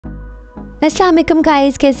अस्सलाम वालेकुम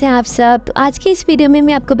गाइस, कैसे हैं आप सब। तो आज की इस वीडियो में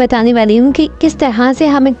मैं आपको बताने वाली हूँ कि किस तरह से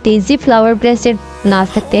हम एक डेज़ी फ्लावर ब्रेसलेट बना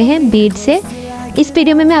सकते हैं बीड से। इस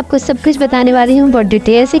वीडियो में मैं आपको सब कुछ बताने वाली हूँ बहुत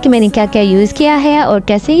डिटेल से कि मैंने क्या क्या यूज़ किया है और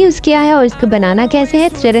कैसे यूज़ किया है और इसको बनाना कैसे है।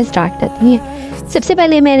 तो चलिए स्टार्ट करती हैं। सबसे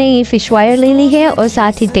पहले मैंने ये फिश वायर ले ली है और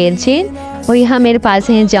साथ ही टेल चेन, और यहाँ मेरे पास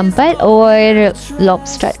हैं जंपर और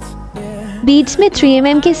लॉबस्टर। बीड्स में 3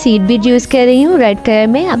 mm के सीड बीड यूज़ कर रही हूँ रेड कलर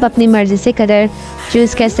में। आप अपनी मर्ज़ी से कलर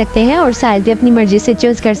चूज़ कर सकते हैं और साइज भी अपनी मर्ज़ी से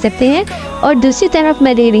चूज़ कर सकते हैं। और दूसरी तरफ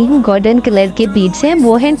मैं ले रही हूँ गोल्डन कलर के बीड्स हैं,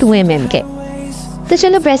 वो हैं 2 mm के। तो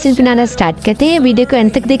चलो ब्रेसलेट बनाना स्टार्ट करते हैं। वीडियो को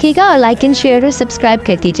अंत तक देखिएगा और लाइक एंड शेयर और सब्सक्राइब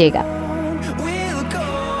कर दीजिएगा।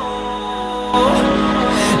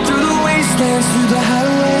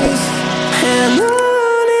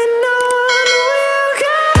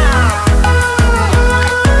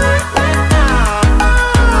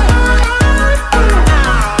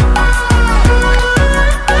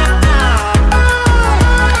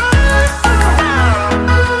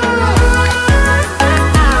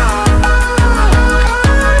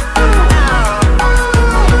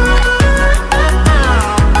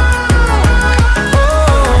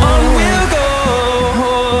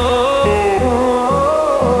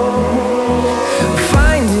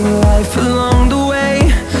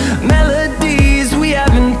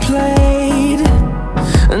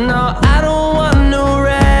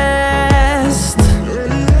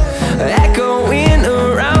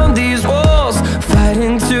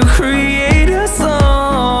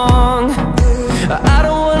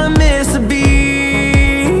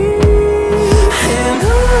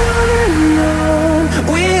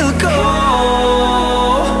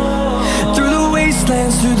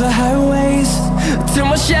 Through the highways, till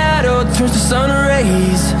my shadow turns to sun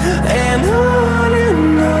rays, and on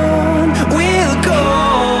we'll go.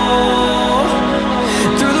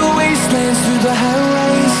 Through the wastelands, through the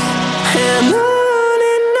highways, and on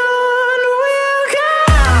we'll go.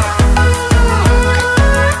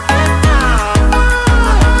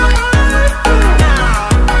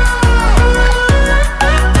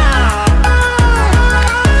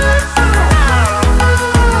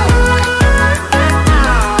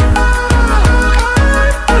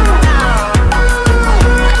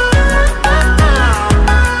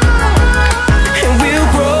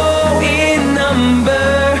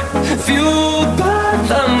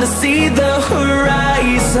 See the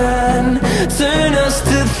horizon, turn us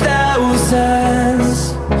to thousands,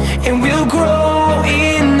 and we'll grow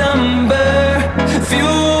in number,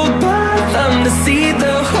 fueled by them. To see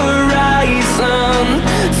the horizon,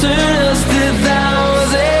 turn us to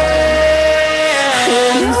thousands,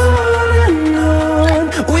 and on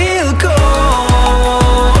we'll go.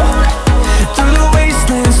 Through the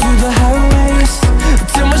wastelands, through the highways,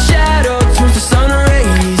 till my shadow turns to sun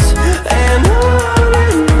rays, and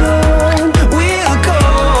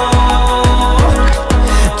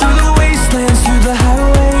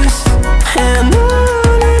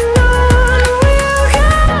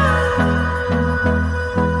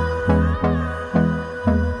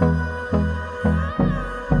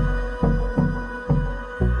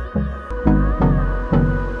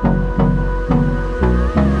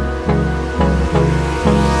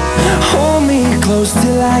close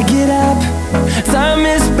till I get up. Time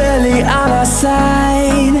is barely on our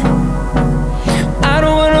side. I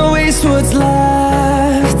don't wanna waste what's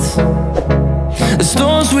left. The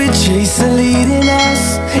storms we chase are leading us,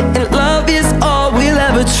 and love is all we'll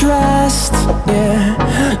ever trust. Yeah,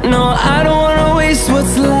 no, I don't wanna waste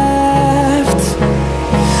what's left.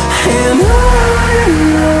 And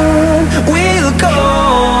on we'll go.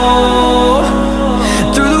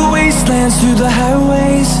 Through the wastelands, through the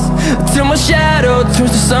highways, till my shadow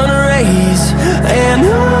turns to sun rays, and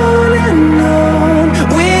on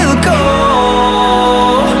we'll go.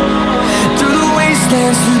 Through the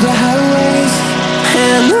wastelands, through the highways,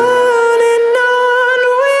 and on.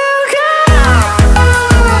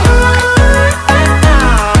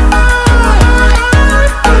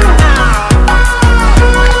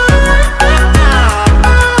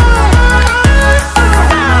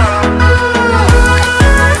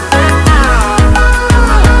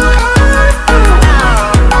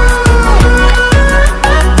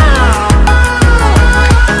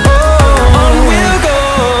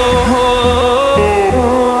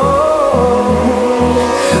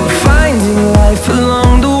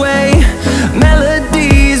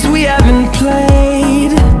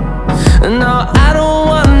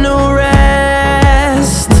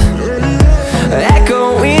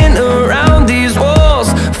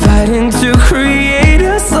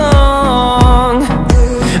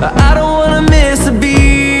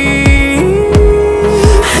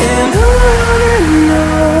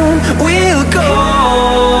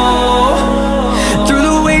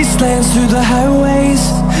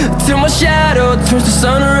 turns to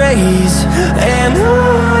sun rays, and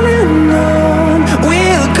on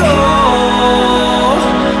we'll go,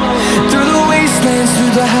 through the wastelands,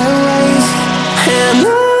 through the highways, and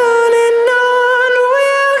on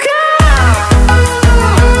we'll go.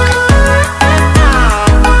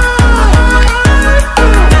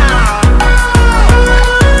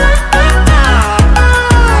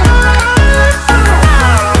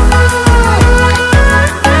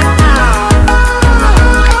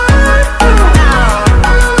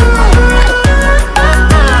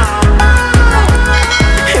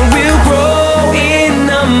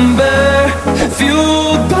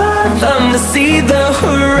 See the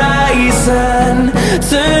horizon,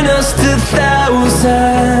 turn us to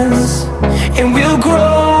thousands, and we'll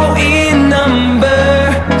grow in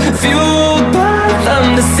number, fueled by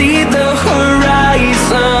them to see the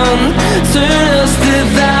horizon, turn us to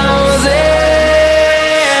thousands,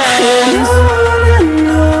 and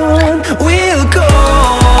on we'll go,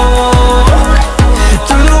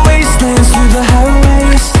 through the wastelands, through the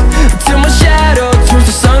highways, till my shadow turns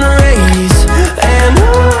to sun rays, and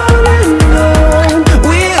on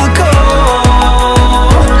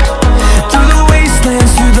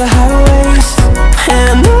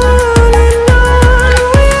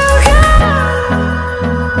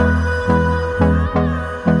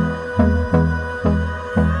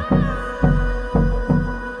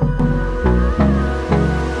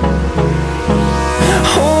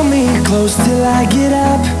close till I get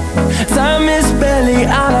up. Time is barely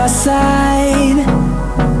on our side.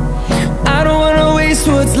 I don't wanna waste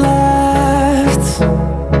what's left.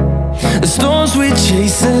 The storms we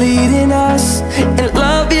chase are leading us, and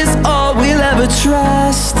love is all we'll ever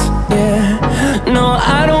trust. Yeah, no,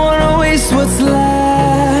 I don't wanna waste what's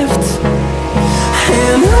left.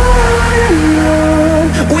 And on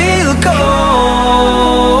we'll go,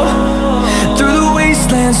 through the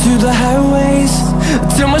wastelands, through the highways,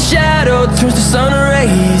 till my shadow turns to sun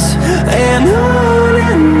rays, and on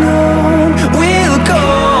we'll go,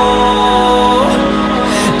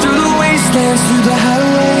 through the wastelands, through the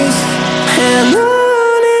highways, and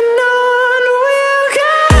on we'll go.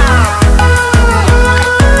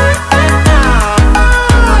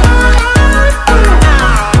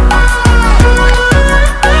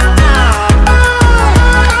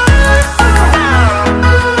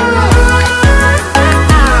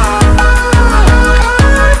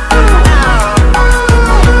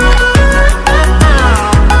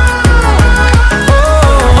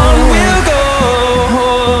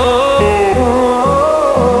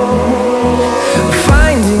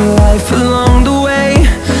 Along the way,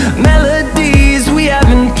 melodies we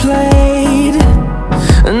haven't played.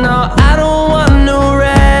 No, I don't want no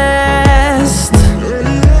rest.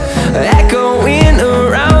 Echoing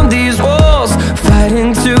around these walls,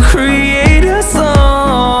 fighting to create a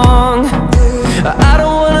song. I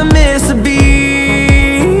don't wanna miss a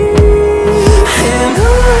beat. And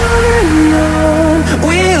on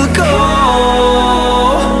we'll go,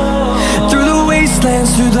 through the wastelands,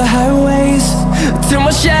 through the highways, till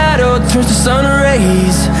my shadow turns to sun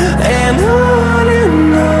rays, and on